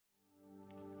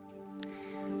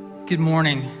Good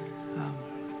morning.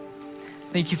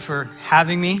 Thank you for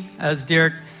having me. As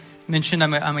Derek mentioned,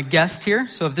 I'm a guest here.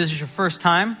 So if this is your first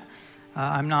time,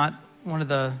 I'm not one of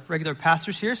the regular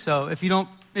pastors here. So if you don't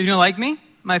like me,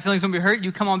 my feelings won't be hurt.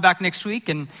 You come on back next week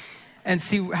and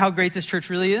see how great this church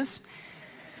really is.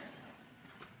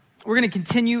 We're going to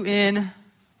continue in a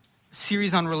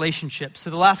series on relationships. So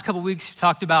the last couple weeks, we've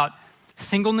talked about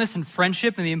singleness and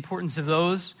friendship and the importance of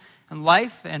those in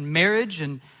life and marriage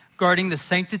and guarding the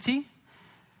sanctity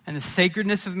and the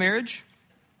sacredness of marriage.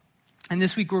 And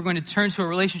this week, we're going to turn to a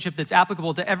relationship that's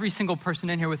applicable to every single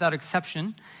person in here without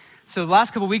exception. So the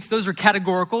last couple weeks, those are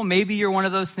categorical. Maybe you're one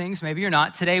of those things, maybe you're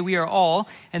not. Today, we are all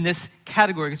in this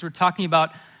category because we're talking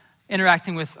about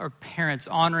interacting with our parents,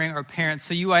 honoring our parents.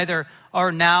 So you either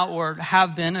are now or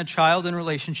have been a child in a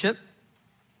relationship.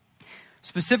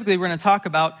 Specifically, we're going to talk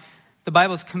about the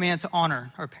Bible's command to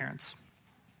honor our parents.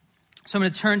 So I'm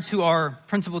going to turn to our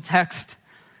principal text.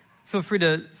 Feel free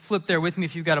to flip there with me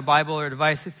if you've got a Bible or a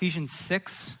device. Ephesians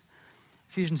 6,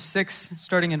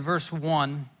 starting in verse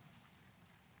 1.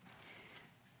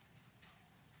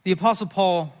 The Apostle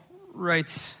Paul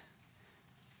writes,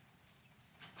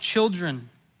 "Children,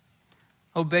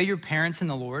 obey your parents in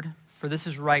the Lord, for this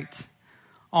is right.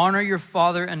 Honor your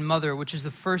father and mother, which is the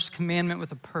first commandment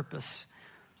with a promise,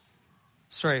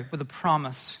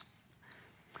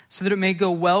 so that it may go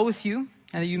well with you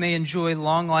and that you may enjoy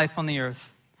long life on the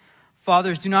earth.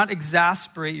 Fathers, do not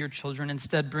exasperate your children.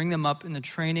 Instead, bring them up in the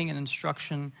training and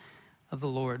instruction of the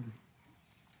Lord."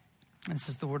 This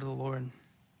is the word of the Lord.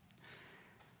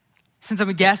 Since I'm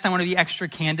a guest, I want to be extra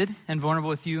candid and vulnerable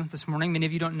with you this morning. Many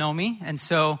of you don't know me, and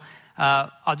so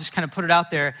I'll just kind of put it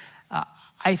out there.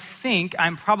 I think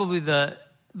I'm probably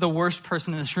the worst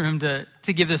person in this room to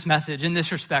give this message in this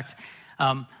respect.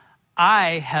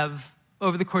 I have,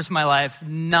 over the course of my life,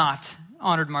 not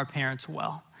honored my parents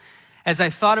well. As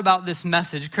I thought about this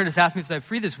message, Curtis asked me if I was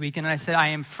free this weekend, and I said, I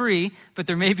am free, but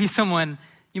there may be someone,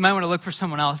 you might want to look for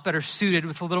someone else better suited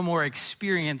with a little more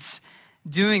experience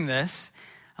doing this.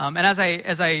 And as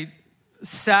I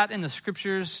sat in the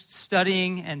scriptures,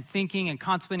 studying and thinking and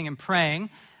contemplating and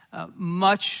praying,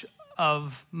 much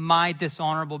of my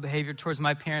dishonorable behavior towards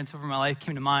my parents over my life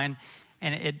came to mind,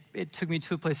 and it took me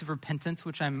to a place of repentance,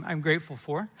 which I'm grateful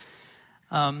for.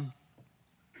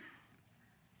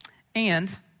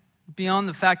 And beyond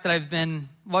the fact that I've been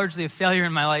largely a failure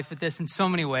in my life at this in so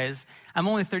many ways, I'm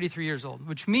only 33 years old,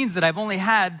 which means that I've only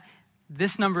had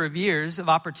this number of years of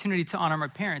opportunity to honor my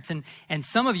parents. And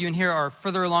some of you in here are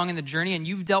further along in the journey, and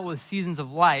you've dealt with seasons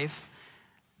of life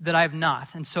that I've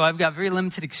not. And so I've got very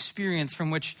limited experience from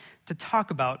which to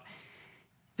talk about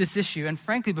this issue. And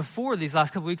frankly, before these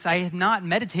last couple weeks, I had not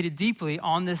meditated deeply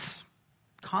on this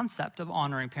concept of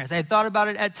honoring parents. I had thought about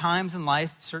it at times in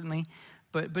life, certainly,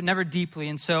 but never deeply.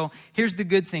 And so here's the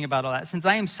good thing about all that. Since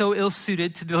I am so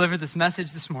ill-suited to deliver this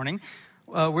message this morning,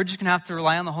 we're just going to have to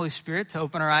rely on the Holy Spirit to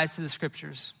open our eyes to the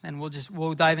scriptures, and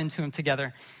we'll dive into them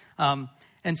together.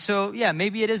 And so, yeah,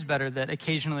 maybe it is better that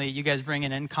occasionally you guys bring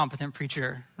an incompetent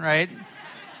preacher, right?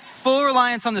 Full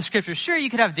reliance on the scriptures. Sure, you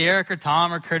could have Derek or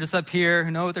Tom or Curtis up here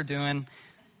who know what they're doing.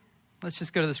 Let's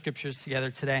just go to the scriptures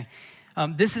together today.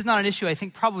 This is not an issue I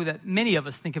think probably that many of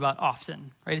us think about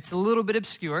often, right? It's a little bit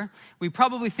obscure. We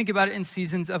probably think about it in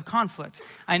seasons of conflict.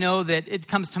 I know that it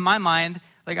comes to my mind,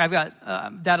 like I've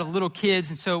got dad of little kids,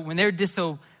 and so when they're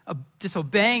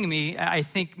disobeying me, I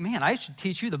think, man, I should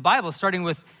teach you the Bible, starting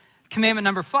with commandment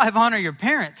number 5, honor your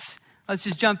parents. Let's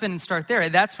just jump in and start there.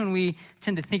 That's when we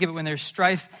tend to think of it when there's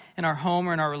strife in our home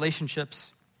or in our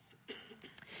relationships.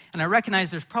 And I recognize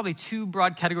there's probably 2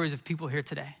 broad categories of people here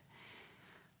today.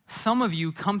 Some of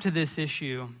you come to this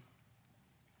issue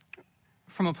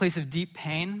from a place of deep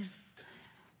pain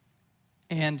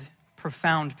and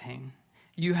profound pain.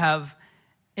 You have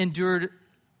endured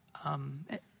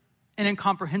an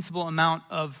incomprehensible amount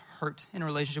of hurt in a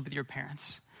relationship with your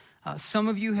parents. Some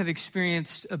of you have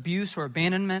experienced abuse or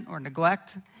abandonment or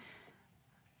neglect.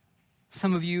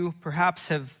 Some of you perhaps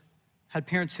have had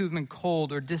parents who have been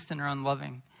cold or distant or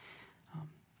unloving.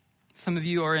 Some of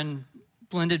you are in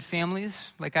blended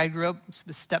families, like I grew up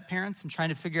with step-parents and trying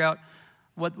to figure out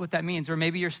what that means. Or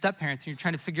maybe you're step-parents and you're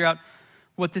trying to figure out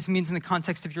what this means in the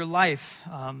context of your life.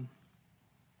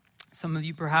 Some of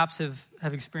you perhaps have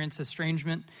experienced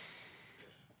estrangement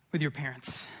with your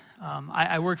parents.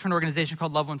 I work for an organization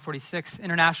called Love 146,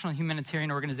 international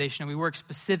humanitarian organization, and we work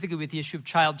specifically with the issue of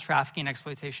child trafficking and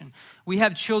exploitation. We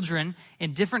have children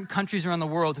in different countries around the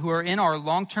world who are in our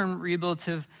long-term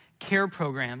rehabilitative care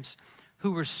programs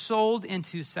who were sold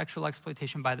into sexual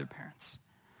exploitation by their parents.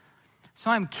 So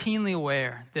I'm keenly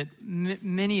aware that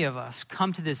many of us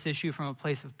come to this issue from a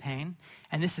place of pain,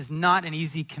 and this is not an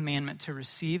easy commandment to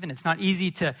receive, and it's not easy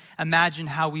to imagine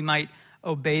how we might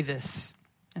obey this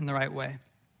in the right way.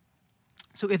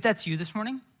 So if that's you this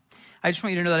morning, I just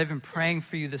want you to know that I've been praying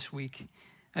for you this week.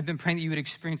 I've been praying that you would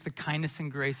experience the kindness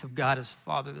and grace of God as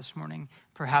Father this morning,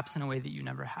 perhaps in a way that you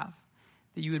never have.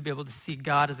 That you would be able to see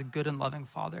God as a good and loving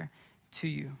Father to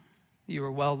you, that you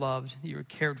are well loved, that you are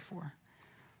cared for.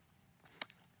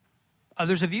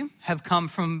 Others of you have come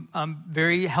from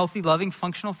very healthy, loving,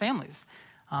 functional families.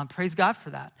 Praise God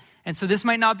for that. And so this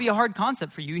might not be a hard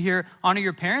concept for you. You hear, honor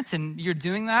your parents, and you're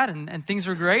doing that, and things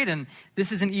are great, and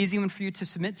this is an easy one for you to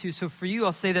submit to. So for you,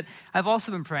 I'll say that I've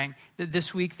also been praying that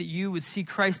this week that you would see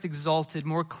Christ exalted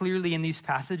more clearly in these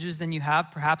passages than you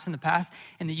have perhaps in the past,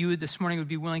 and that you would this morning would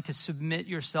be willing to submit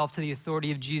yourself to the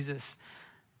authority of Jesus,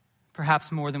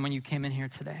 perhaps more than when you came in here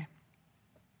today.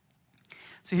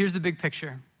 So here's the big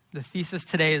picture. The thesis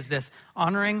today is this: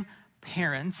 honoring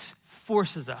parents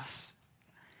forces us.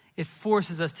 It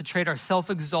forces us to trade our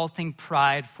self-exalting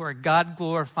pride for a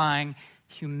God-glorifying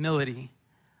humility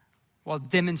while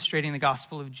demonstrating the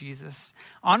gospel of Jesus.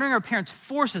 Honoring our parents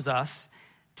forces us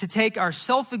to take our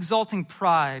self-exalting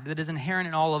pride that is inherent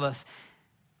in all of us,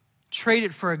 trade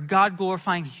it for a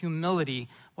God-glorifying humility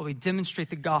while we demonstrate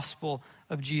the gospel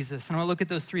of Jesus. And I want to look at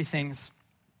those three things.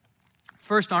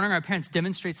 First, honoring our parents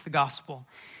demonstrates the gospel.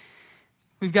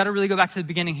 We've got to really go back to the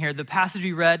beginning here. The passage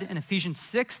we read in Ephesians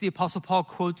 6, the Apostle Paul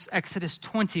quotes Exodus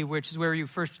 20, which is where you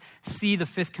first see the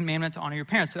fifth commandment to honor your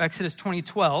parents. So Exodus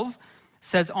 20:12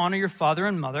 says, honor your father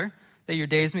and mother, that your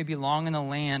days may be long in the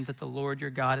land that the Lord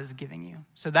your God is giving you.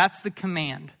 So that's the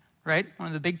command, right? One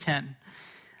of the big 10.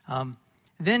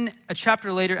 Then a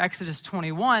chapter later, Exodus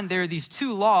 21, there are these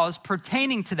two laws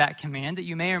pertaining to that command that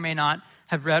you may or may not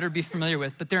have read or be familiar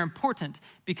with, but they're important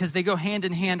because they go hand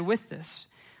in hand with this.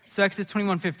 So Exodus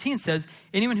 21:15 says,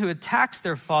 anyone who attacks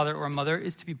their father or mother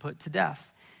is to be put to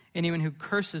death. Anyone who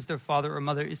curses their father or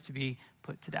mother is to be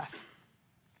put to death.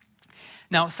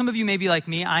 Now, some of you may be like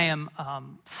me. I am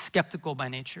skeptical by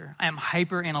nature. I am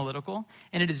hyper analytical,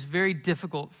 and it is very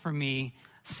difficult for me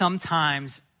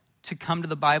sometimes to come to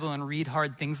the Bible and read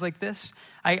hard things like this.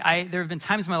 There have been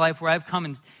times in my life where I've come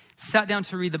and sat down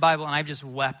to read the Bible, and I've just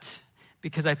wept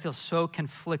because I feel so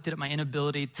conflicted at my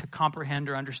inability to comprehend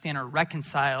or understand or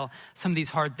reconcile some of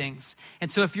these hard things.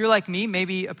 And so if you're like me,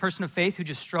 maybe a person of faith who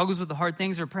just struggles with the hard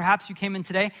things, or perhaps you came in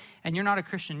today and you're not a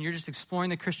Christian, you're just exploring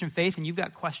the Christian faith and you've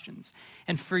got questions.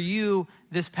 And for you,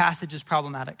 this passage is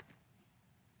problematic.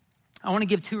 I want to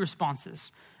give two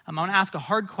responses. I want to ask a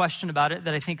hard question about it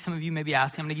that I think some of you may be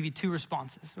asking. I'm going to give you two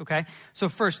responses, okay? So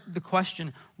first, the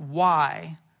question,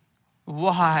 why?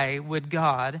 Why would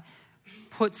God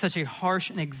put such a harsh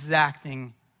and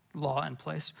exacting law in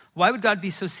place? Why would God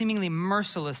be so seemingly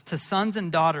merciless to sons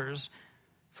and daughters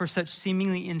for such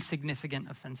seemingly insignificant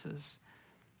offenses?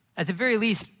 At the very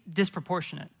least,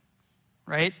 disproportionate,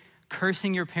 right?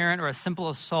 Cursing your parent or a simple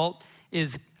assault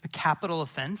is a capital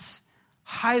offense,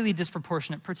 highly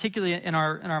disproportionate, particularly in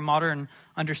our modern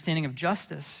understanding of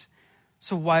justice.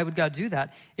 So why would God do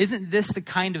that? Isn't this the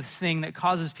kind of thing that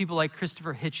causes people like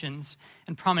Christopher Hitchens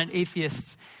and prominent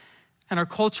atheists and our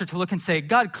culture to look and say,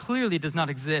 God clearly does not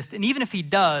exist. And even if he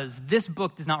does, this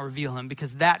book does not reveal him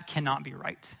because that cannot be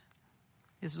right.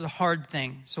 This is a hard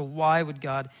thing. So why would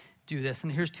God do this? And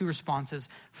here's two responses.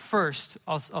 First,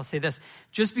 I'll say this.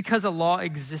 Just because a law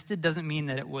existed doesn't mean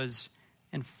that it was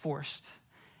enforced.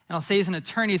 And I'll say as an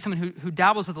attorney, as someone who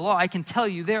dabbles with the law, I can tell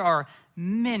you there are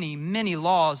many, many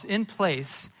laws in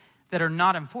place that are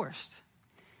not enforced.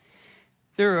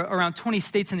 There are around 20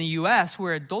 states in the U.S.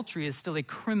 where adultery is still a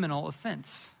criminal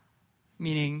offense,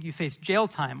 meaning you face jail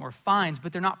time or fines,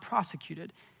 but they're not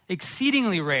prosecuted.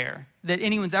 Exceedingly rare that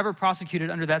anyone's ever prosecuted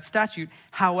under that statute.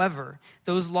 However,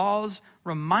 those laws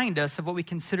remind us of what we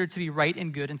consider to be right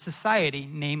and good in society,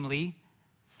 namely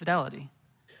fidelity,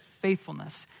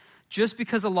 faithfulness. Just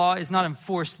because a law is not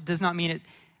enforced does not mean it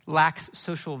lacks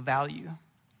social value.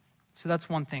 So that's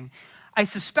one thing. I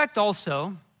suspect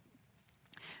also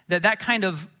that kind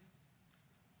of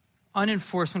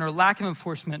unenforcement or lack of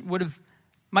enforcement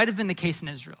might have been the case in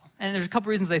Israel. And there's a couple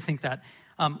reasons I think that.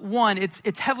 One,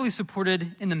 it's heavily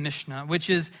supported in the Mishnah, which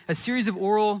is a series of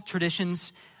oral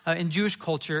traditions in Jewish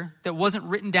culture that wasn't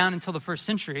written down until the first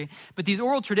century. But these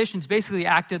oral traditions basically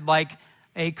acted like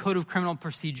a code of criminal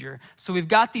procedure. So we've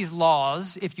got these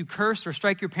laws. If you curse or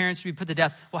strike your parents, you'll be put to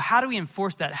death. Well, how do we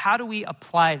enforce that? How do we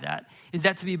apply that? Is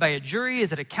that to be by a jury?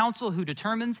 Is it a council who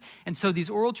determines? And so these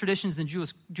oral traditions in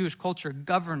Jewish culture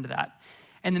governed that.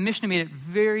 And the Mishnah made it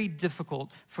very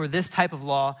difficult for this type of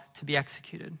law to be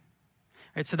executed.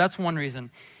 Right, so that's one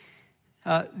reason.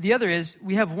 The other is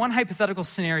we have one hypothetical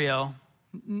scenario,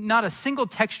 not a single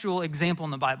textual example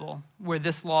in the Bible where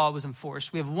this law was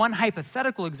enforced. We have one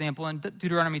hypothetical example in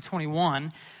Deuteronomy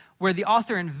 21 where the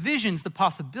author envisions the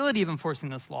possibility of enforcing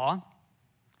this law,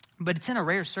 but it's in a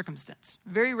rare circumstance,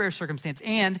 very rare circumstance,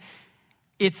 and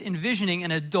it's envisioning an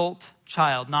adult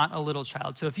child, not a little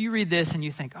child. So if you read this and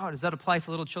you think, oh, does that apply to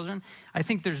little children? I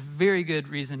think there's very good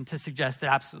reason to suggest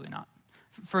that absolutely not,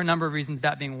 for a number of reasons,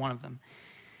 that being one of them.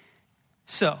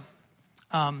 So,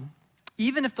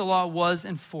 even if the law was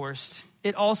enforced,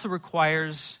 it also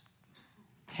requires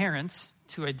parents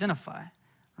to identify,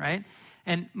 right?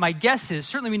 And my guess is,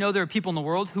 certainly we know there are people in the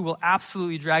world who will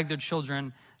absolutely drag their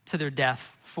children to their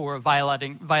death for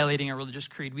violating a religious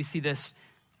creed. We see this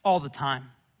all the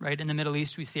time, right? In the Middle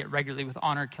East, we see it regularly with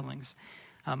honor killings,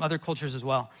 other cultures as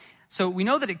well. So we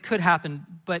know that it could happen,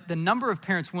 but the number of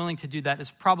parents willing to do that is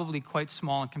probably quite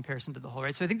small in comparison to the whole,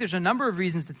 right? So I think there's a number of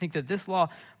reasons to think that this law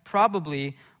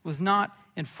probably was not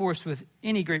enforced with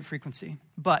any great frequency.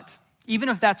 But even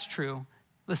if that's true,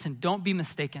 listen, don't be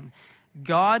mistaken.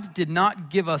 God did not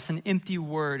give us an empty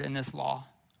word in this law.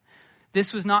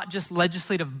 This was not just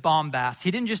legislative bombast.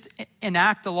 He didn't just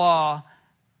enact a law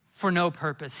for no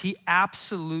purpose. He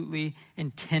absolutely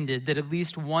intended that at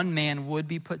least one man would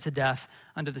be put to death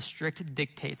under the strict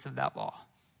dictates of that law.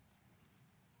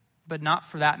 But not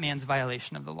for that man's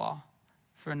violation of the law,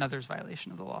 for another's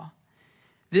violation of the law.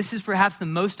 This is perhaps the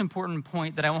most important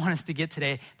point that I want us to get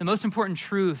today. The most important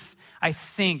truth, I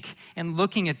think, in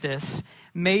looking at this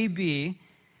may be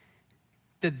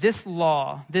that this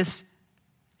law, this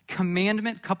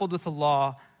commandment coupled with the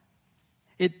law,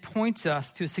 it points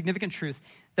us to a significant truth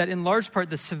that in large part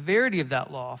the severity of that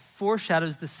law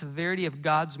foreshadows the severity of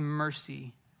God's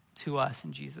mercy to us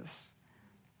in Jesus.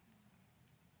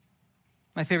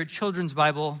 My favorite children's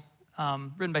Bible,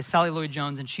 written by Sally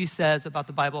Lloyd-Jones, and she says about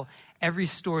the Bible, every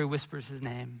story whispers his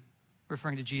name,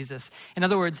 referring to Jesus. In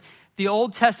other words, the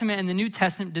Old Testament and the New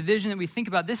Testament division that we think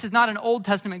about, this is not an Old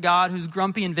Testament God who's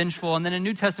grumpy and vengeful, and then a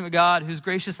New Testament God who's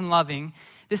gracious and loving.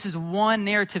 This is one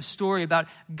narrative story about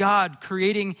God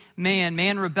creating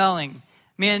man rebelling,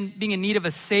 man being in need of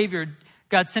a Savior,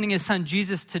 God sending his son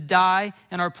Jesus to die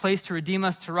in our place to redeem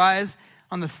us, to rise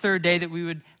on the third day that we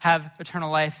would have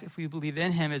eternal life if we believe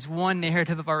in him, is one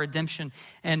narrative of our redemption.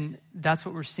 And that's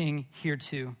what we're seeing here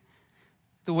too.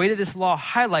 The weight of this law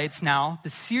highlights now the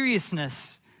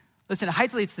seriousness. Listen, it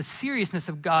highlights the seriousness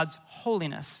of God's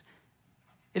holiness.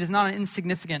 It is not an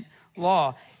insignificant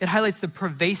law. It highlights the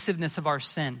pervasiveness of our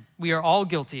sin. We are all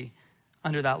guilty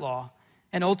under that law.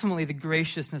 And ultimately, the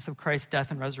graciousness of Christ's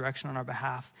death and resurrection on our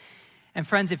behalf. And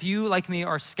friends, if you, like me,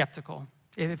 are skeptical,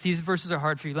 if these verses are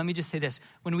hard for you, let me just say this.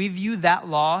 When we view that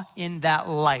law in that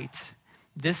light,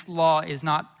 this law is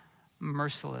not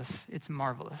merciless, it's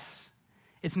marvelous.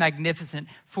 It's magnificent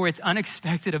for its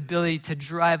unexpected ability to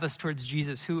drive us towards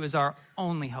Jesus, who is our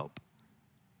only hope.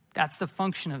 That's the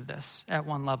function of this at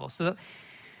one level. So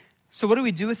what do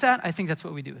we do with that? I think that's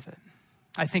what we do with it.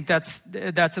 I think that's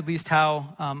at least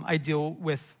how I deal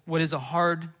with what is a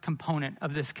hard component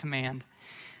of this command.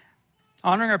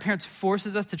 Honoring our parents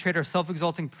forces us to trade our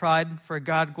self-exalting pride for a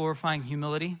God-glorifying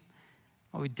humility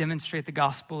while we demonstrate the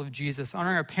gospel of Jesus.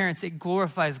 Honoring our parents, it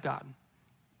glorifies God.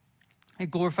 It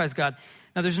glorifies God.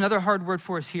 Now, there's another hard word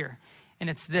for us here, and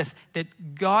it's this,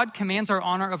 that God commands our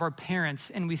honor of our parents,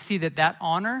 and we see that that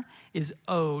honor is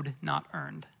owed, not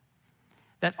earned.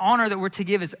 That honor that we're to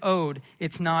give is owed,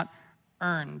 it's not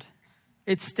earned.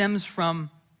 It stems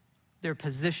from their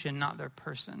position, not their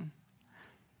person.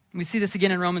 We see this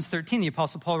again in Romans 13, the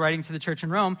Apostle Paul writing to the church in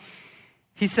Rome.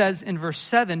 He says in verse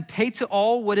 7, pay to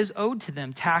all what is owed to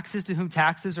them, taxes to whom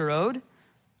taxes are owed,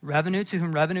 revenue to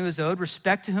whom revenue is owed,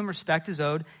 respect to whom respect is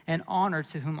owed, and honor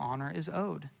to whom honor is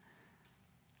owed.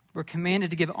 We're commanded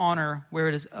to give honor where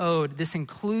it is owed. This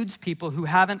includes people who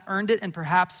haven't earned it and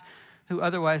perhaps who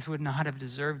otherwise would not have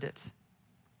deserved it.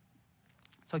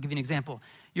 So I'll give you an example.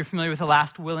 You're familiar with the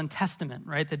last will and testament,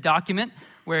 right? The document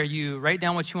where you write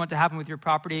down what you want to happen with your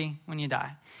property when you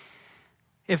die.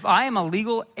 If I am a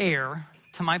legal heir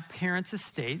to my parents'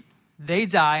 estate, they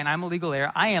die and I'm a legal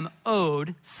heir, I am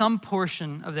owed some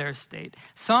portion of their estate.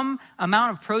 Some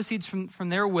amount of proceeds from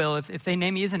their will, if they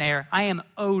name me as an heir, I am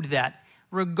owed that,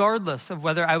 regardless of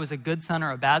whether I was a good son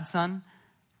or a bad son,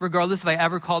 regardless if I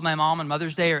ever called my mom on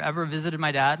Mother's Day or ever visited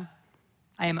my dad.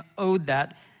 I am owed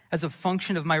that as a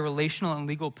function of my relational and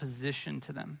legal position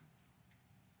to them.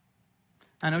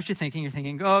 I know what you're thinking. You're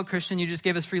thinking, oh, Christian, you just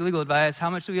gave us free legal advice. How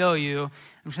much do we owe you?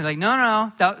 I'm just like,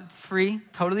 no, that free,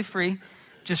 totally free.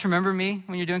 Just remember me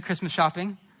when you're doing Christmas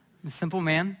shopping. I'm a simple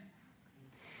man.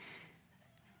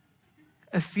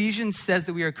 Ephesians says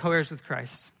that we are co-heirs with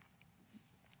Christ.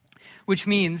 which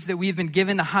means that we've been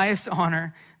given the highest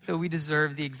honor, though we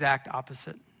deserve the exact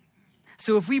opposite.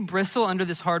 So if we bristle under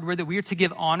this hard word that we are to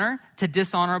give honor to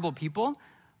dishonorable people,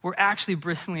 we're actually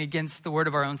bristling against the word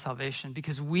of our own salvation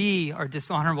because we are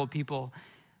dishonorable people.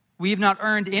 We have not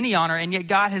earned any honor, and yet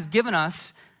God has given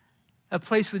us a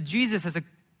place with Jesus as a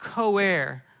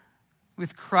co-heir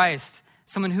with Christ,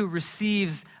 someone who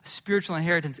receives a spiritual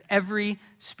inheritance, every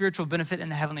spiritual benefit in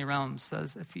the heavenly realms,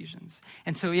 says Ephesians.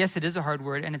 And so, yes, it is a hard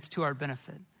word, and it's to our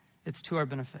benefit. It's to our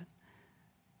benefit.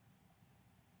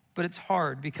 But it's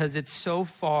hard because it's so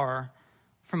far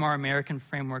from our American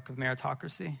framework of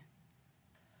meritocracy.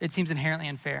 It seems inherently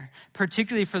unfair,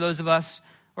 particularly for those of us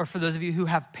or for those of you who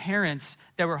have parents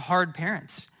that were hard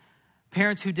parents,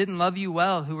 parents who didn't love you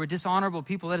well, who were dishonorable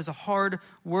people. That is a hard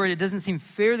word. It doesn't seem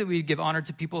fair that we give honor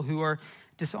to people who are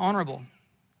dishonorable.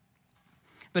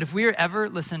 But if we are ever,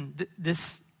 listen,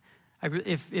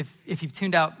 if you've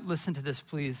tuned out, listen to this,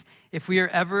 please. If we are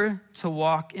ever to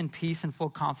walk in peace and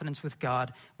full confidence with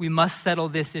God, we must settle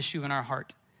this issue in our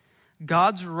heart.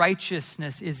 God's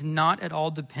righteousness is not at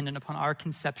all dependent upon our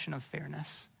conception of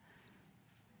fairness.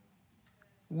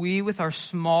 We, with our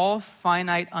small,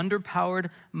 finite, underpowered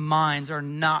minds, are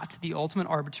not the ultimate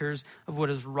arbiters of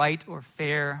what is right or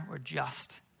fair or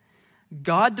just.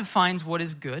 God defines what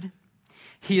is good.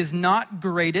 He is not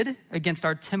graded against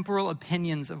our temporal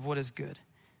opinions of what is good.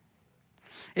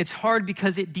 It's hard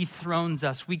because it dethrones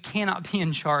us. We cannot be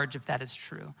in charge if that is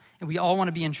true. And we all want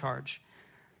to be in charge.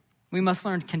 We must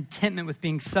learn contentment with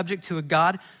being subject to a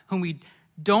God whom we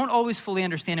don't always fully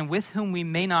understand and with whom we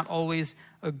may not always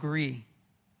agree.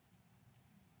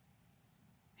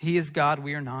 He is God,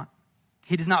 we are not.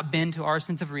 He does not bend to our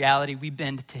sense of reality, we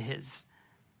bend to his.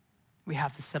 We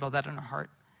have to settle that in our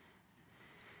heart.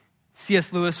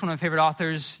 C.S. Lewis, one of my favorite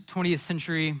authors, 20th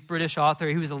century British author,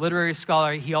 he was a literary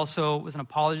scholar. He also was an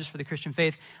apologist for the Christian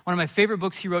faith. One of my favorite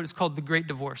books he wrote is called The Great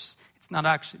Divorce. It's not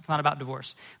about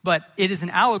divorce, but it is an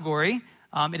allegory.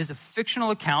 It is a fictional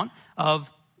account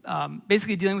of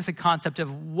basically dealing with the concept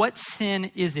of what sin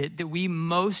is it that we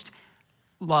most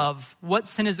love, what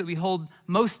sin is that we hold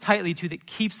most tightly to that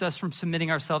keeps us from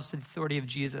submitting ourselves to the authority of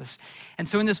Jesus. And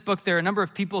so in this book, there are a number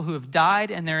of people who have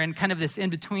died, and they're in kind of this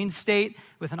in-between state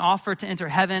with an offer to enter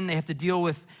heaven. They have to deal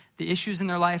with the issues in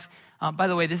their life. By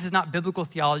the way, this is not biblical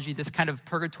theology. This kind of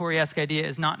purgatory-esque idea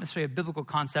is not necessarily a biblical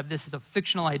concept. This is a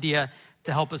fictional idea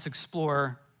to help us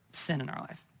explore sin in our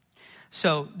life.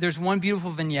 So there's one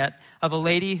beautiful vignette of a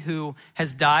lady who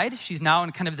has died. She's now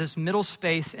in kind of this middle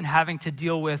space and having to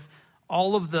deal with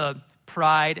all of the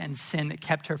pride and sin that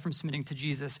kept her from submitting to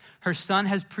Jesus. Her son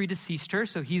has predeceased her,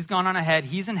 so he's gone on ahead.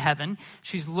 He's in heaven.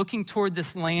 She's looking toward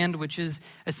this land, which is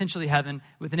essentially heaven,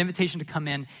 with an invitation to come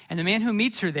in. And the man who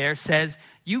meets her there says,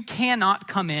 you cannot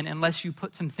come in unless you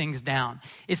put some things down.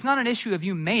 It's not an issue of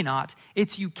you may not,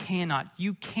 it's you cannot.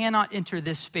 You cannot enter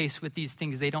this space with these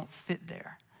things. They don't fit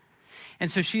there.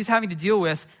 And so she's having to deal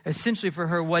with, essentially for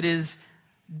her, what is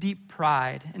deep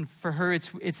pride. And for her,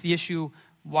 it's the issue,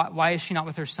 why is she not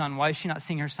with her son? Why is she not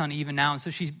seeing her son even now? And so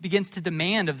she begins to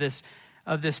demand of this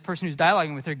person who's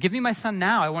dialoguing with her, give me my son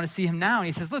now. I want to see him now. And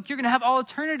he says, look, you're going to have all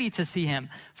eternity to see him.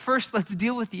 First, let's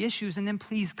deal with the issues, and then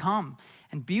please come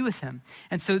and be with him.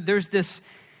 And so there's this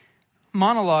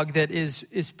monologue that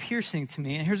is piercing to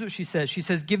me. And here's what she says. She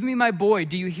says, give me my boy.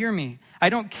 Do you hear me? I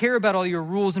don't care about all your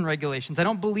rules and regulations. I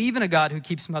don't believe in a God who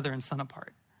keeps mother and son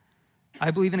apart.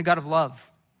 I believe in a God of love.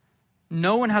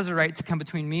 No one has a right to come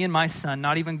between me and my son,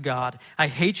 not even God. I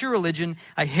hate your religion.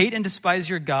 I hate and despise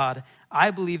your God.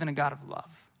 I believe in a God of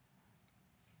love.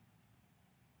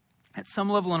 At some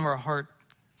level in our heart,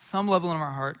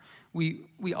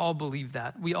 we all believe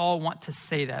that. We all want to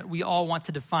say that. We all want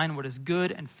to define what is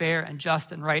good and fair and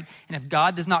just and right. And if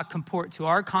God does not comport to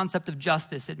our concept of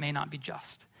justice, it may not be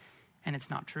just. And it's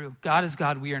not true. God is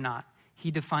God, we are not.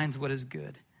 He defines what is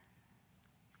good.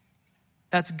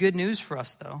 That's good news for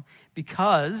us, though,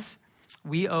 because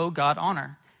we owe God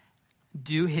honor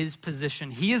due his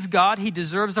position. He is God. He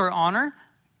deserves our honor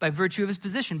by virtue of his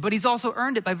position, but he's also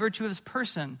earned it by virtue of his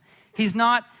person. He's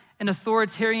not an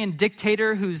authoritarian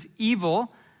dictator who's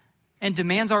evil and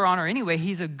demands our honor anyway.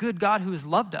 He's a good God who has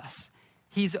loved us.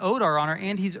 He's owed our honor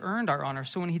and he's earned our honor.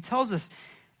 So when he tells us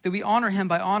that we honor him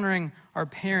by honoring our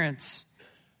parents,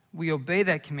 we obey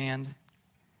that command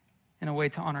in a way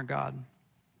to honor God.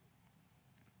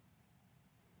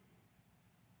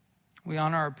 We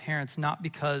honor our parents not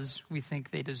because we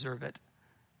think they deserve it,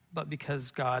 but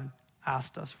because God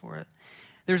asked us for it.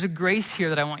 There's a grace here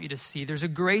that I want you to see. There's a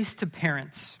grace to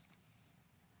parents,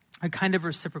 a kind of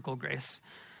reciprocal grace.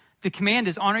 The command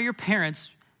is honor your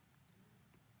parents,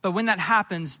 but when that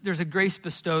happens, there's a grace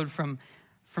bestowed from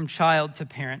child to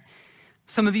parent.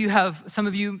 Some of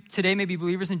you today may be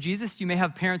believers in Jesus. You may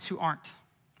have parents who aren't,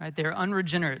 right? They're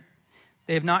unregenerate.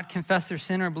 They have not confessed their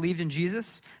sin or believed in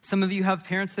Jesus. Some of you have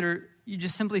parents you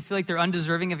just simply feel like they're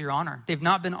undeserving of your honor. They've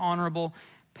not been honorable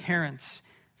parents.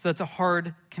 So that's a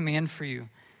hard command for you.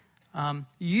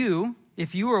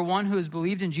 If you are one who has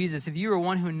believed in Jesus, if you are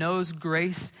one who knows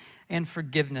grace and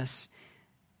forgiveness,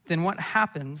 then what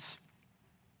happens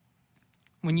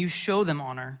when you show them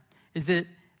honor is that it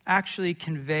actually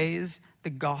conveys the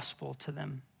gospel to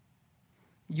them.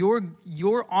 Your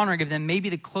honoring of them may be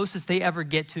the closest they ever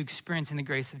get to experiencing the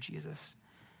grace of Jesus.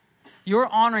 Your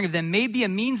honoring of them may be a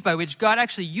means by which God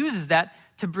actually uses that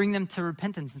to bring them to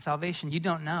repentance and salvation. You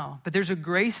don't know, but there's a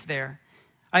grace there.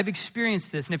 I've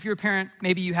experienced this, and if you're a parent,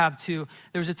 maybe you have too.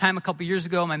 There was a time a couple years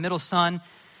ago, my middle son,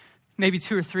 maybe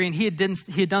 2 or 3, and he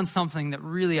had done something that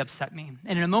really upset me.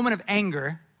 And in a moment of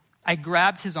anger, I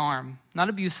grabbed his arm, not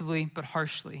abusively, but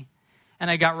harshly. And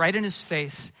I got right in his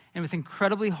face, and with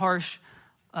incredibly harsh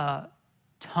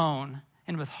tone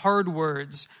and with hard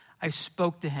words, I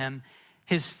spoke to him.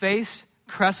 His face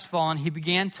crestfallen, he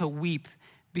began to weep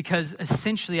because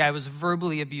essentially I was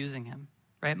verbally abusing him.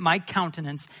 Right? My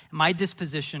countenance, my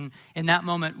disposition in that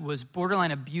moment was borderline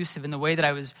abusive in the way that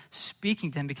I was speaking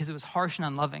to him because it was harsh and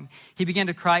unloving. He began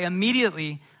to cry.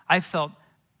 Immediately, I felt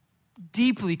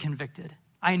deeply convicted.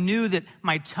 I knew that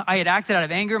I had acted out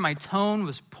of anger. My tone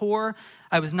was poor.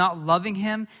 I was not loving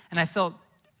him. And I felt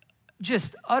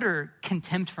just utter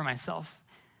contempt for myself.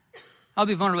 I'll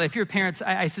be vulnerable. If you're parents,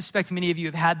 I suspect many of you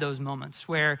have had those moments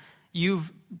where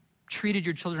you've treated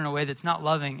your children in a way that's not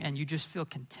loving, and you just feel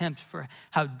contempt for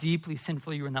how deeply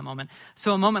sinful you were in that moment.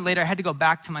 So a moment later, I had to go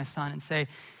back to my son and say,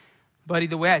 buddy,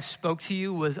 the way I spoke to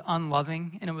you was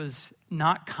unloving, and it was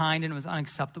not kind, and it was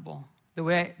unacceptable. The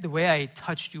way I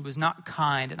touched you was not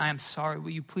kind, and I am sorry. Will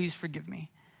you please forgive me?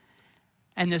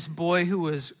 And this boy who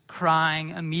was crying,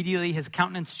 immediately his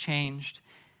countenance changed.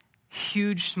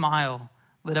 Huge smile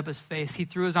lit up his face. He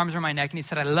threw his arms around my neck, and he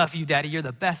said, I love you, Daddy. You're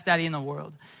the best daddy in the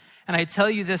world. And I tell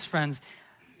you this, friends,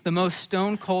 the most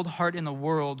stone-cold heart in the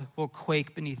world will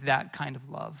quake beneath that kind of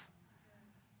love.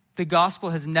 The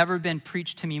gospel has never been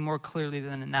preached to me more clearly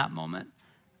than in that moment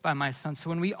by my son. So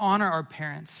when we honor our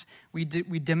parents, we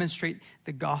demonstrate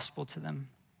the gospel to them.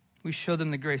 We show them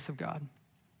the grace of God.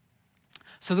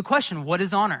 So the question, what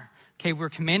is honor? Okay, we're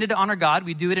commanded to honor God.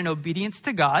 We do it in obedience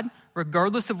to God,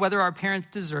 regardless of whether our parents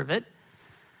deserve it.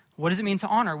 What does it mean to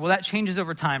honor? Well, that changes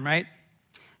over time, right?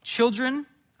 Children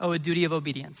owe a duty of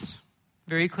obedience.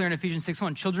 Very clear in Ephesians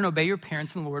 6:1. Children, obey your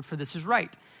parents in the Lord, for this is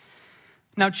right.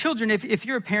 Now, children, if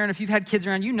you're a parent, if you've had kids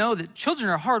around, you know that children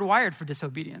are hardwired for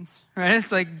disobedience, right?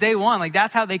 It's like day one, like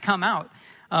that's how they come out.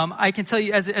 I can tell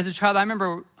you as a child, I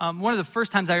remember one of the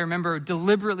first times I remember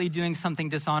deliberately doing something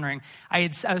dishonoring. I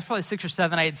was probably 6 or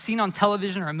 7. I had seen on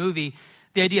television or a movie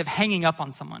the idea of hanging up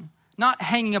on someone. Not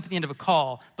hanging up at the end of a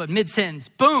call, but mid-sentence,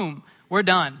 boom, we're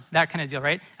done. That kind of deal,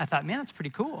 right? I thought, man, that's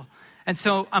pretty cool. And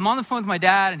so I'm on the phone with my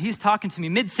dad, and he's talking to me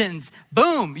mid-sentence.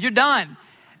 Boom, you're done.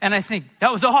 And I think,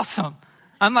 that was awesome.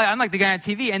 I'm like the guy on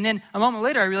TV. And then a moment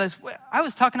later, I realized, I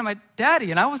was talking to my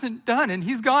daddy, and I wasn't done, and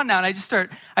he's gone now. And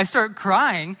I start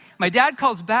crying. My dad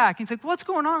calls back. He's like, what's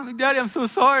going on? I'm like, Daddy, I'm so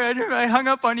sorry. I hung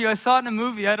up on you. I saw it in a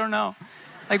movie. I don't know.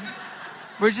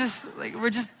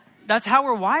 That's how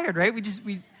we're wired, right?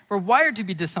 We're wired to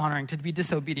be dishonoring, to be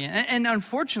disobedient. And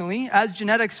unfortunately, as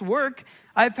genetics work,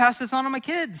 I've passed this on to my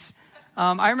kids.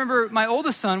 I remember my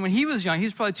oldest son, when he was young, he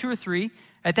was probably 2 or 3.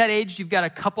 At that age, you've got a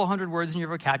couple hundred words in your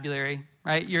vocabulary,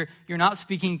 right? You're not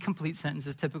speaking complete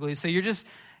sentences typically. So you're just,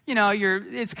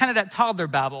 it's kind of that toddler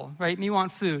babble, right? Me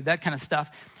want food, that kind of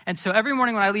stuff. And so every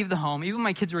morning when I leave the home, even when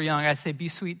my kids were young, I say, be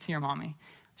sweet to your mommy.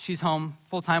 She's home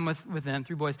full time with them,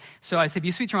 3 boys. So I say,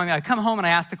 be sweet to your mommy. I come home and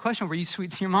I ask the question, were you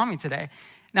sweet to your mommy today?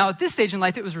 Now at this stage in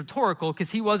life, it was rhetorical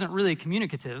because he wasn't really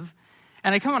communicative.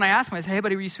 And I come and I ask him, I say, hey,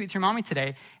 buddy, were you sweet to your mommy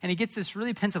today? And he gets this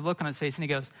really pensive look on his face, and he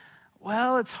goes,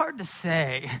 well, it's hard to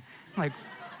say. I'm like,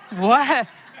 what?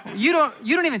 You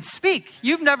don't even speak.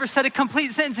 You've never said a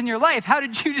complete sentence in your life. How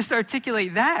did you just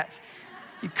articulate that?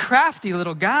 You crafty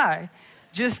little guy.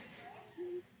 Just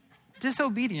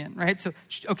disobedient, right? So,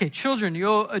 okay, children, you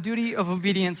owe a duty of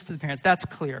obedience to the parents. That's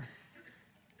clear.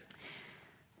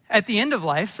 At the end of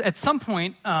life, at some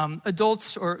point,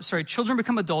 children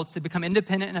become adults, they become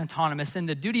independent and autonomous, and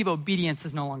the duty of obedience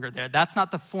is no longer there. That's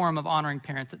not the form of honoring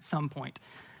parents at some point.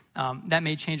 That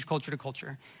may change culture to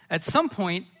culture. At some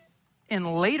point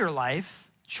in later life,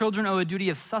 Children owe a duty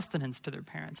of sustenance to their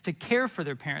parents, to care for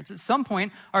their parents. At some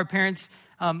point, our parents,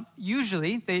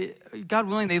 usually, God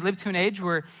willing, they live to an age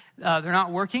where they're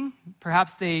not working.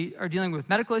 Perhaps they are dealing with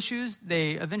medical issues.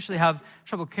 They eventually have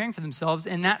trouble caring for themselves.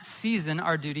 In that season,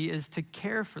 our duty is to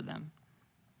care for them.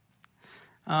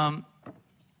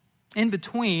 In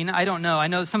between, I don't know. I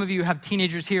know some of you have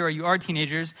teenagers here, or you are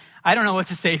teenagers. I don't know what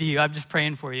to say to you. I'm just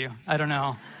praying for you. I don't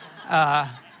know. That's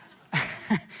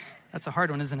a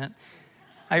hard one, isn't it?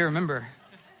 I remember.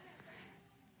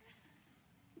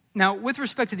 Now, with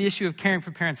respect to the issue of caring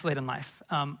for parents late in life,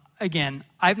 again,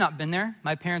 I've not been there.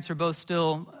 My parents are both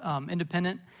still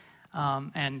independent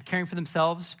and caring for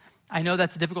themselves. I know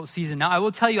that's a difficult season. Now, I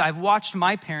will tell you, I've watched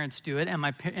my parents do it, and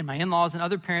my in-laws and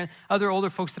other older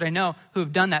folks that I know who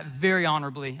have done that very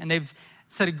honorably, and they've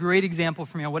set a great example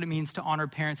for me on what it means to honor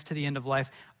parents to the end of life.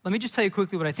 Let me just tell you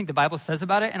quickly what I think the Bible says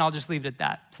about it, and I'll just leave it at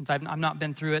that. Since I've not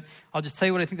been through it, I'll just tell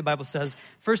you what I think the Bible says.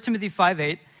 1 Timothy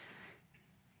 5:8,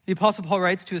 the Apostle Paul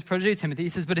writes to his protege Timothy, he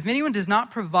says, "But if anyone does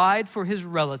not provide for his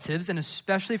relatives, and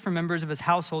especially for members of his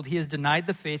household, he has denied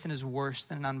the faith and is worse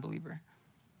than an unbeliever."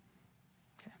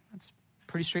 Okay, that's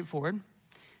pretty straightforward,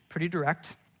 pretty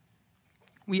direct.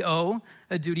 We owe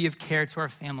a duty of care to our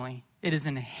family. It is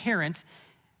inherent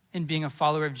in being a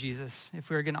follower of Jesus. If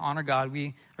we're going to honor God,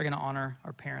 we are going to honor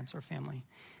our parents, our family.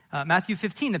 Matthew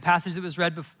 15, the passage that was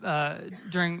read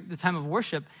during the time of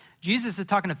worship, Jesus is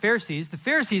talking to Pharisees. The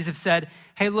Pharisees have said,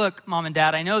 "Hey, look, mom and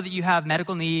dad, I know that you have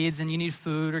medical needs and you need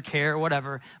food or care or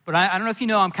whatever, but I don't know if you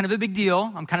know, I'm kind of a big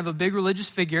deal. I'm kind of a big religious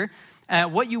figure.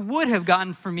 What you would have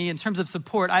gotten from me in terms of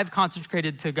support, I've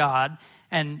consecrated to God,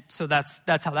 and so that's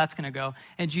how that's going to go."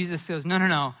 And Jesus goes,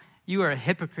 no, you are a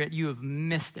hypocrite. You have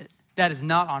missed it. That is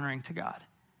not honoring to God.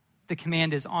 The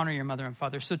command is honor your mother and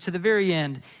father. So to the very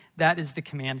end, that is the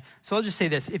command. So I'll just say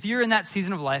this. If you're in that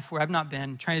season of life where I've not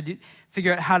been, trying to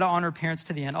figure out how to honor parents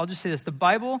to the end, I'll just say this. The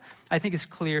Bible, I think, is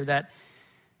clear that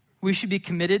we should be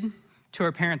committed to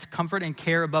our parents' comfort and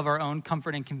care above our own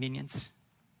comfort and convenience.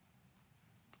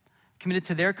 Committed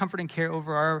to their comfort and care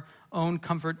over our own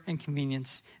comfort and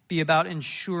convenience. Be about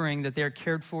ensuring that they are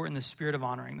cared for in the spirit of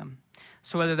honoring them.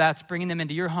 So whether that's bringing them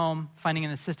into your home, finding an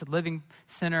assisted living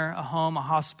center, a home, a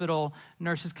hospital,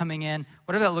 nurses coming in,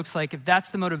 whatever that looks like, if that's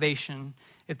the motivation,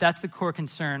 if that's the core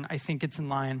concern, I think it's in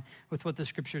line with what the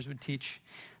scriptures would teach.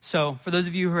 So for those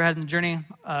of you who are heading the journey,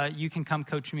 you can come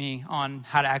coach me on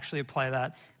how to actually apply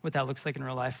that, what that looks like in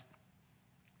real life.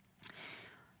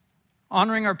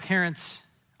 Honoring our parents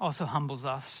also humbles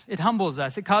us. It humbles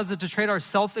us. It causes us to trade our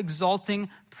self-exalting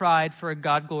pride for a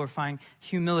God-glorifying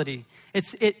humility.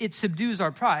 It subdues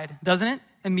our pride, doesn't it?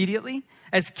 Immediately.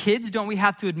 As kids, don't we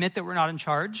have to admit that we're not in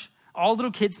charge? All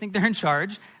little kids think they're in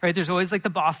charge, right? There's always like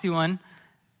the bossy one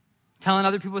telling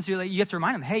other people, so you have to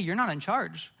remind them, hey, you're not in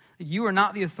charge. You are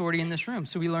not the authority in this room.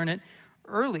 So we learn it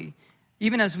early.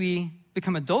 Even as we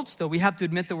become adults, though, we have to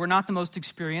admit that we're not the most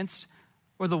experienced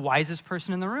or the wisest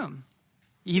person in the room.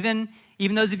 Even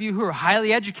those of you who are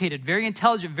highly educated, very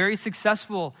intelligent, very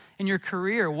successful in your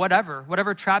career,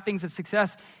 whatever trappings of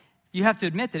success, you have to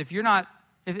admit that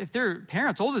if there are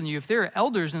parents older than you, if there are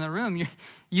elders in the room,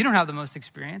 you don't have the most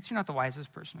experience. You're not the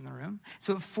wisest person in the room.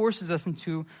 So it forces us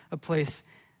into a place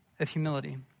of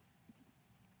humility.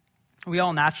 We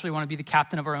all naturally want to be the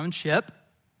captain of our own ship,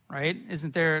 right?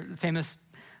 Isn't there a famous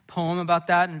poem about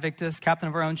that? Invictus, captain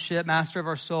of our own ship, master of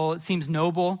our soul. It seems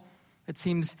noble. It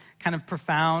seems kind of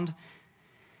profound.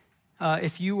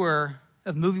 If you were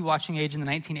of movie-watching age in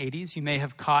the 1980s, you may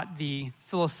have caught the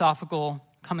philosophical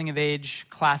coming-of-age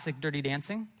classic Dirty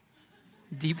Dancing,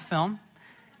 deep film.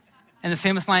 And the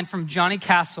famous line from Johnny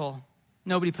Castle,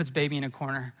 "Nobody puts baby in a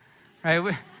corner,"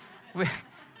 right?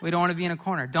 We don't want to be in a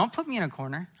corner. Don't put me in a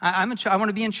corner. I want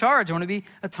to be in charge. I want to be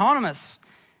autonomous.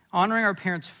 Honoring our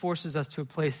parents forces us to a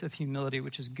place of humility,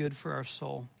 which is good for our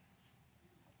soul.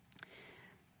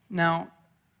 Now,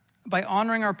 by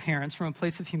honoring our parents from a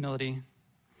place of humility,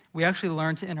 we actually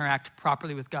learn to interact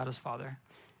properly with God as Father.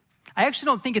 I actually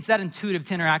don't think it's that intuitive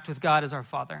to interact with God as our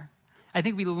Father. I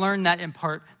think we learn that in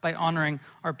part by honoring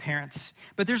our parents.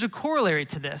 But there's a corollary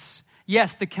to this.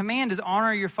 Yes, the command is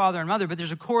honor your father and mother, but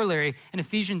there's a corollary in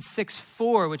Ephesians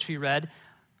 6:4, which we read.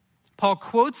 Paul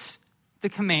quotes the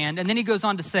command, and then he goes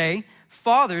on to say,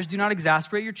 "Fathers, do not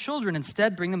exasperate your children.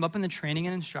 Instead, bring them up in the training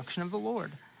and instruction of the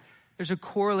Lord." There's a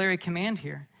corollary command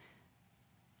here.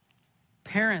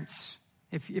 Parents,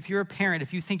 if you're a parent,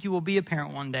 if you think you will be a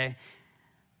parent one day,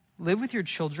 live with your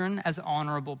children as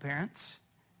honorable parents.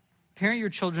 Parent your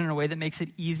children in a way that makes it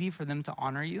easy for them to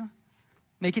honor you.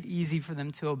 Make it easy for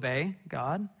them to obey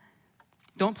God.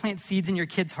 Don't plant seeds in your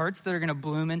kids' hearts that are going to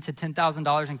bloom into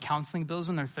 $10,000 in counseling bills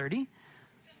when they're 30.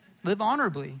 Live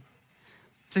honorably.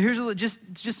 So here's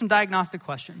just some diagnostic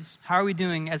questions. How are we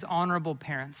doing as honorable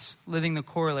parents, living the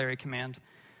corollary command?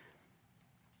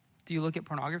 Do you look at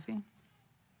pornography?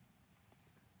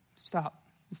 Stop.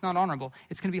 It's not honorable.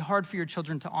 It's going to be hard for your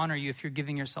children to honor you if you're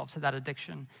giving yourself to that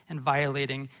addiction and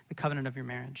violating the covenant of your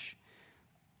marriage.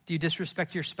 Do you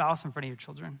disrespect your spouse in front of your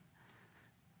children?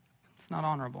 It's not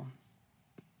honorable.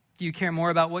 Do you care more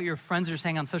about what your friends are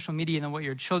saying on social media than what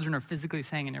your children are physically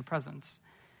saying in your presence?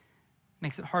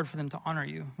 Makes it hard for them to honor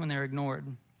you when they're ignored.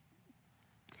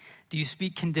 Do you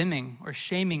speak condemning or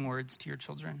shaming words to your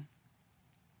children?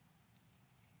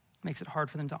 Makes it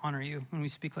hard for them to honor you when we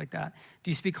speak like that.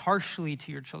 Do you speak harshly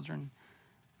to your children?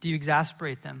 Do you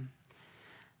exasperate them?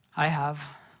 I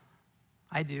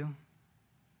do.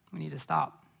 We need to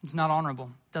stop. It's not honorable.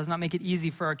 It does not make it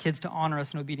easy for our kids to honor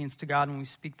us in obedience to God when we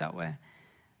speak that way.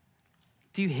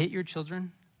 Do you hit your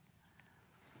children?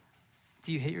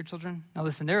 Do you hit your children? Now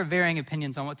listen, there are varying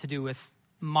opinions on what to do with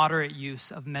moderate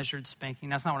use of measured spanking.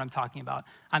 That's not what I'm talking about.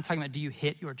 I'm talking about, do you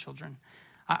hit your children?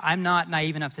 I'm not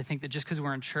naive enough to think that just because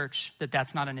we're in church,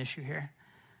 that's not an issue here.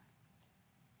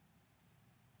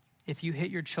 If you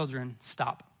hit your children,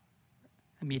 stop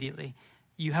immediately.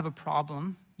 You have a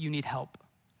problem. You need help.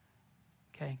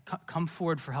 Okay? Come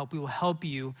forward for help. We will help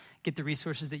you get the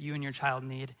resources that you and your child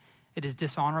need. It is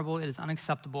dishonorable. It is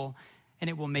unacceptable. And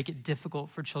it will make it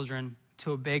difficult for children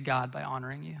to obey God by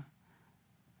honoring you.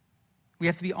 We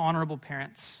have to be honorable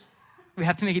parents. We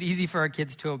have to make it easy for our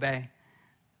kids to obey.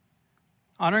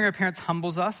 Honoring our parents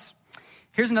humbles us.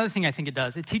 Here's another thing I think it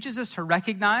does. It teaches us to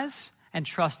recognize and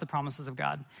trust the promises of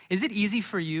God. Is it easy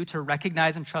for you to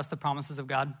recognize and trust the promises of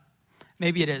God?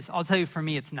 Maybe it is. I'll tell you, for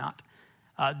me, it's not.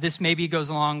 This maybe goes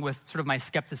along with sort of my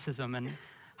skepticism and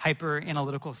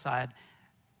hyper-analytical side.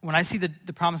 When I see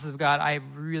the promises of God, I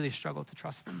really struggle to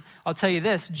trust them. I'll tell you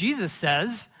this, Jesus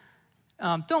says,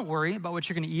 don't worry about what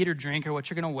you're going to eat or drink or what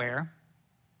you're going to wear.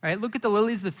 Right? Look at the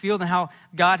lilies of the field and how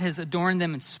God has adorned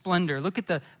them in splendor. Look at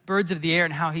the birds of the air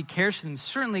and how he cares for them.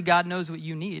 Certainly God knows what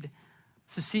you need.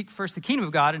 So seek first the kingdom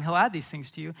of God and he'll add these things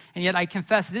to you. And yet I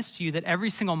confess this to you, that every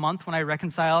single month when I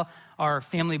reconcile our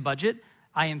family budget,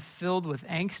 I am filled with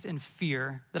angst and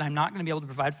fear that I'm not going to be able to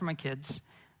provide for my kids,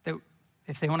 that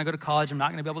if they want to go to college, I'm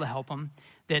not going to be able to help them,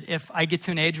 that if I get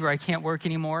to an age where I can't work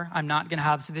anymore, I'm not going to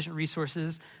have sufficient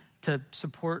resources to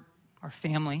support our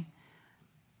family.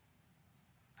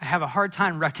 I have a hard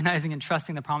time recognizing and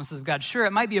trusting the promises of God. Sure,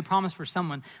 it might be a promise for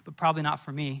someone, but probably not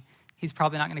for me. He's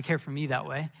probably not going to care for me that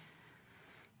way.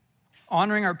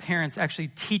 Honoring our parents actually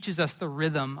teaches us the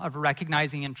rhythm of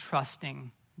recognizing and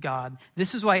trusting God.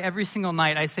 This is why every single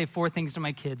night I say 4 things to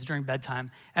my kids during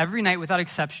bedtime. Every night, without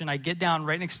exception, I get down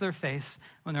right next to their face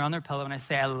when they're on their pillow and I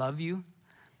say, I love you,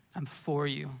 I'm for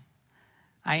you,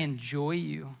 I enjoy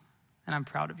you, and I'm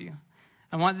proud of you.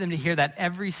 I want them to hear that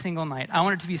every single night. I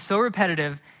want it to be so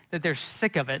repetitive that they're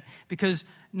sick of it, because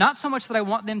not so much that I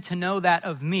want them to know that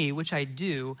of me, which I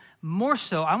do, more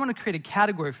so I want to create a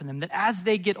category for them that as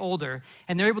they get older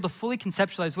and they're able to fully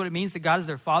conceptualize what it means that God is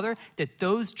their Father, that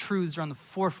those truths are on the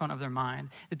forefront of their mind,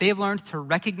 that they have learned to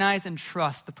recognize and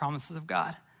trust the promises of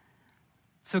God.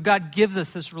 So God gives us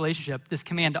this relationship, this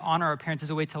command to honor our parents as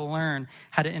a way to learn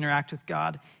how to interact with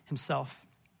God himself.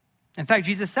 In fact,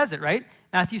 Jesus says it, right?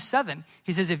 Matthew 7.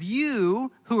 He says, if you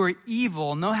who are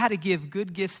evil know how to give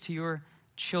good gifts to your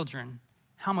children,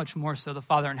 how much more so the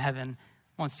Father in heaven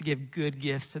wants to give good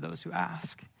gifts to those who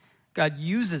ask. God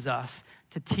uses us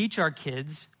to teach our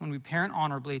kids, when we parent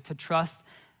honorably, to trust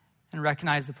and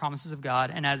recognize the promises of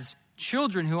God. And as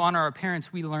children who honor our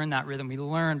parents, we learn that rhythm. We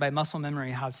learn by muscle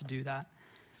memory how to do that.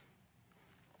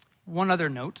 One other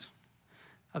note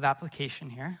of application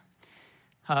here.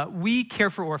 We care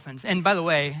for orphans. And by the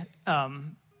way,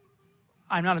 I'm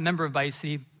not a member of Bayou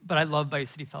City, but I love Bayou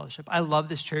City Fellowship. I love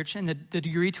this church, and the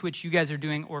degree to which you guys are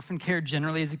doing orphan care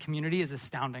generally as a community is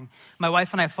astounding. My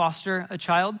wife and I foster a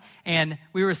child, and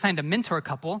we were assigned a mentor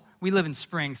couple. We live in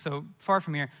Spring, so far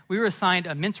from here. We were assigned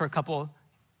a mentor couple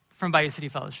from Bayou City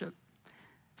Fellowship.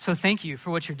 So thank you for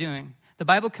what you're doing. The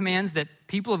Bible commands that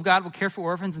people of God will care for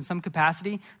orphans in some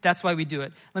capacity. That's why we do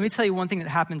it. Let me tell you one thing that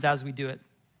happens as we do it.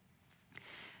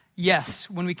 Yes,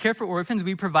 when we care for orphans,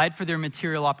 we provide for their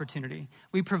material opportunity.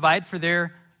 We provide for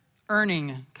their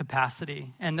earning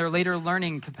capacity and their later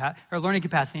learning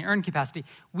capacity and earn capacity.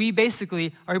 We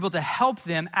basically are able to help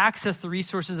them access the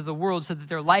resources of the world so that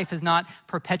their life is not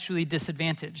perpetually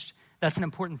disadvantaged. That's an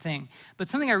important thing. But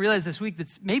something I realized this week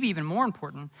that's maybe even more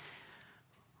important,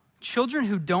 children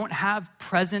who don't have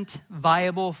present,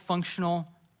 viable, functional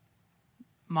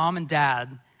mom and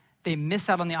dad, they miss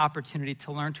out on the opportunity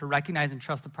to learn to recognize and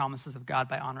trust the promises of God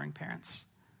by honoring parents.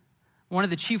 one of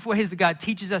the chief ways that God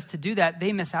teaches us to do that,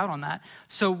 they miss out on that.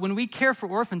 So when we care for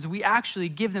orphans, we actually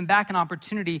give them back an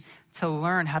opportunity to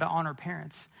learn how to honor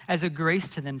parents as a grace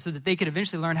to them so that they could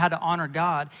eventually learn how to honor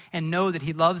God and know that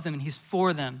he loves them and he's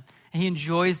for them and he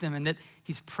enjoys them and that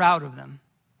he's proud of them.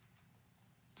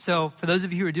 So for those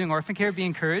of you who are doing orphan care, be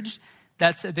encouraged.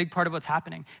 That's a big part of what's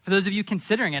happening. For those of you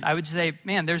considering it, I would say,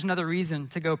 man, there's another reason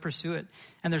to go pursue it.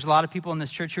 And there's a lot of people in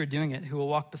this church who are doing it who will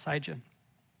walk beside you.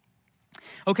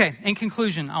 Okay, in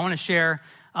conclusion, I want to share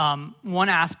one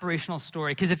aspirational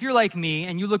story. Because if you're like me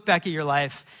and you look back at your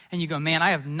life and you go, man,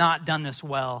 I have not done this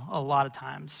well a lot of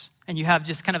times. And you have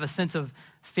just kind of a sense of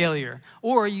failure.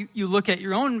 Or you look at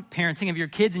your own parenting of your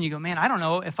kids and you go, man, I don't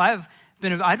know if I've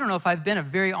been a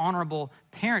very honorable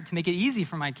parent to make it easy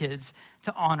for my kids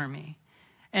to honor me.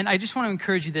 And I just want to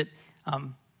encourage you that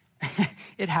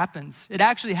it happens. It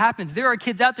actually happens. There are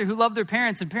kids out there who love their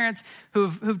parents and parents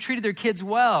who've treated their kids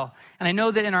well. And I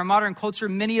know that in our modern culture,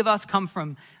 many of us come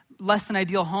from less than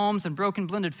ideal homes and broken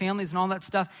blended families and all that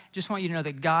stuff. I just want you to know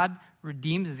that God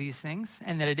redeems these things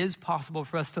and that it is possible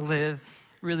for us to live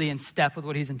really in step with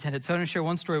what he's intended. So I'm going to share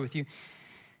one story with you.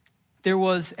 There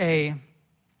was a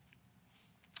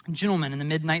gentleman in the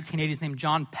mid-1980s named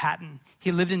John Patton.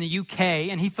 He lived in the UK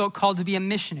and he felt called to be a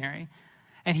missionary.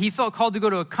 And he felt called to go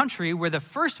to a country where the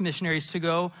first missionaries to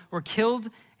go were killed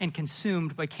and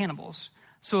consumed by cannibals.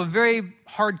 So a very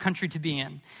hard country to be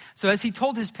in. So as he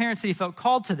told his parents that he felt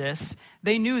called to this,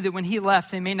 they knew that when he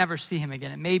left, they may never see him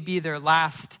again. It may be their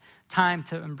last time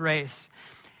to embrace.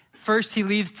 First, he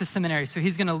leaves to seminary. So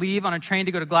he's going to leave on a train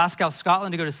to go to Glasgow,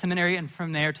 Scotland, to go to seminary, and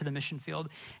from there to the mission field.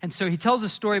 And so he tells a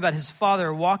story about his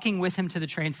father walking with him to the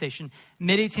train station,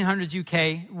 mid-1800s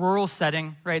UK, rural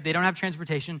setting, right? They don't have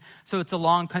transportation, so it's a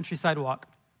long countryside walk.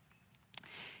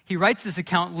 He writes this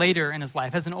account later in his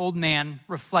life as an old man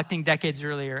reflecting decades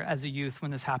earlier as a youth when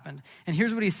this happened. And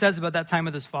here's what he says about that time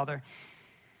with his father.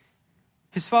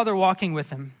 His father walking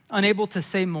with him, unable to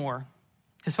say more.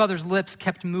 His father's lips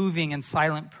kept moving in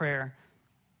silent prayer.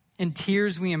 In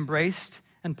tears we embraced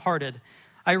and parted.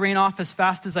 I ran off as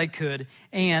fast as I could,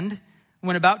 and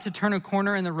when about to turn a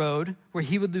corner in the road where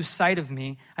he would lose sight of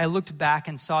me, I looked back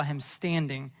and saw him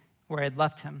standing where I had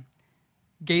left him,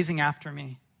 gazing after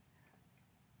me.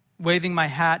 Waving my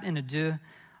hat in adieu,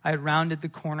 I had rounded the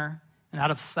corner and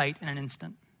out of sight in an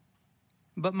instant.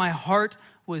 But my heart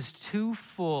was too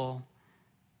full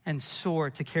and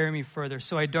sore to carry me further.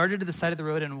 So I darted to the side of the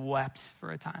road and wept for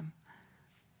a time.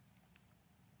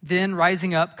 Then,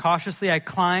 rising up cautiously, I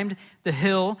climbed the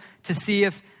hill to see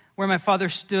if where my father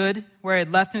stood, where I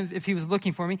had left him, if he was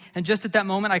looking for me. And just at that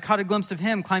moment, I caught a glimpse of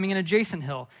him climbing an adjacent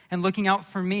hill and looking out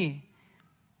for me.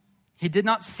 He did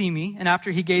not see me, and after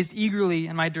he gazed eagerly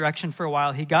in my direction for a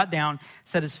while, he got down,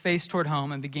 set his face toward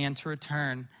home, and began to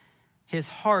return. His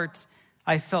heart,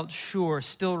 I felt sure,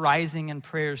 still rising in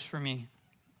prayers for me.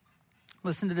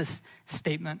 Listen to this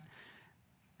statement,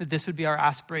 that this would be our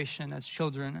aspiration as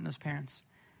children and as parents.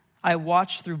 I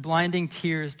watched through blinding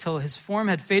tears till his form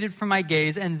had faded from my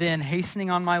gaze, and then, hastening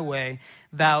on my way,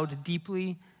 vowed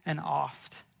deeply and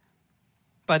oft,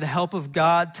 by the help of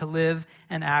God, to live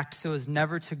and act so as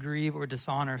never to grieve or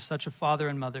dishonor such a father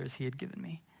and mother as he had given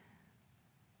me.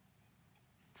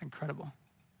 It's incredible.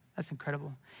 That's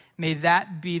incredible. May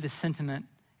that be the sentiment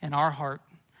in our heart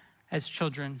as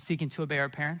children seeking to obey our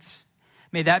parents.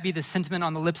 May that be the sentiment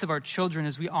on the lips of our children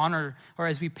as we honor or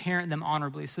as we parent them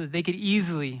honorably so that they could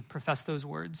easily profess those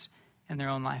words in their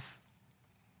own life.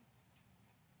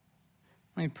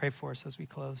 Let me pray for us as we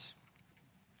close.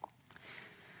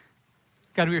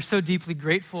 God, we are so deeply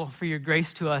grateful for your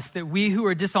grace to us that we who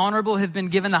are dishonorable have been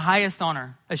given the highest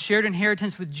honor, a shared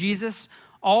inheritance with Jesus,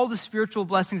 all the spiritual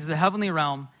blessings of the heavenly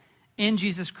realm in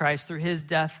Jesus Christ through his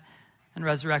death and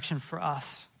resurrection for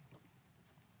us.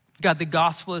 God, the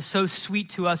gospel is so sweet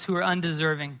to us who are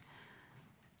undeserving,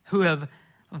 who have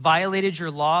violated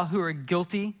your law, who are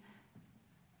guilty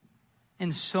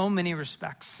in so many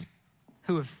respects,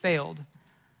 who have failed.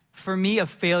 For me, a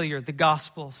failure, the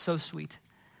gospel, so sweet.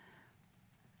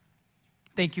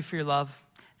 Thank you for your love.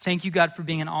 Thank you, God, for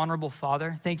being an honorable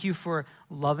father. Thank you for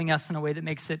loving us in a way that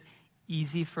makes it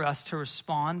easy for us to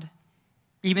respond.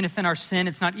 Even if in our sin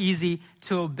it's not easy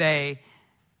to obey,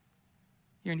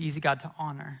 you're an easy God to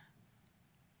honor.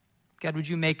 God, would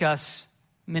you make us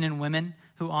men and women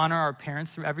who honor our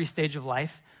parents through every stage of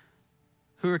life,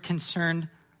 who are concerned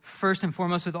first and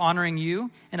foremost with honoring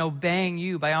you and obeying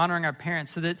you by honoring our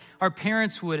parents, so that our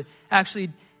parents would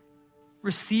actually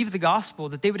receive the gospel,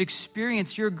 that they would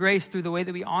experience your grace through the way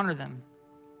that we honor them.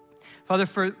 Father,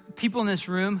 for people in this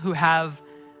room who have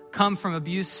come from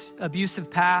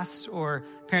abusive pasts or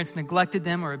parents neglected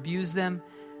them or abused them,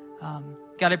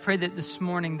 God, I pray that this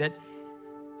morning that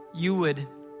you would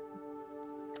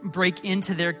break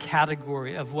into their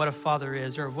category of what a father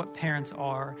is or of what parents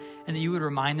are, and that you would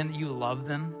remind them that you love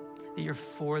them, that you're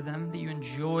for them, that you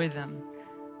enjoy them,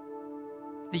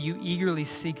 that you eagerly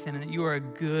seek them, and that you are a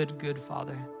good, good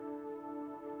Father.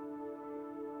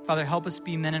 Father, help us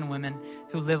be men and women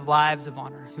who live lives of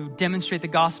honor, who demonstrate the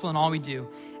gospel in all we do,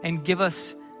 and give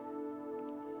us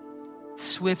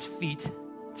swift feet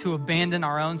to abandon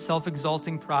our own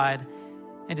self-exalting pride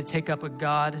and to take up a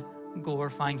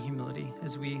God-glorifying humility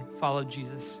as we follow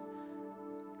Jesus.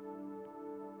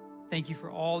 Thank you for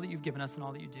all that you've given us and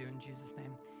all that you do. In Jesus'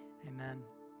 name, amen.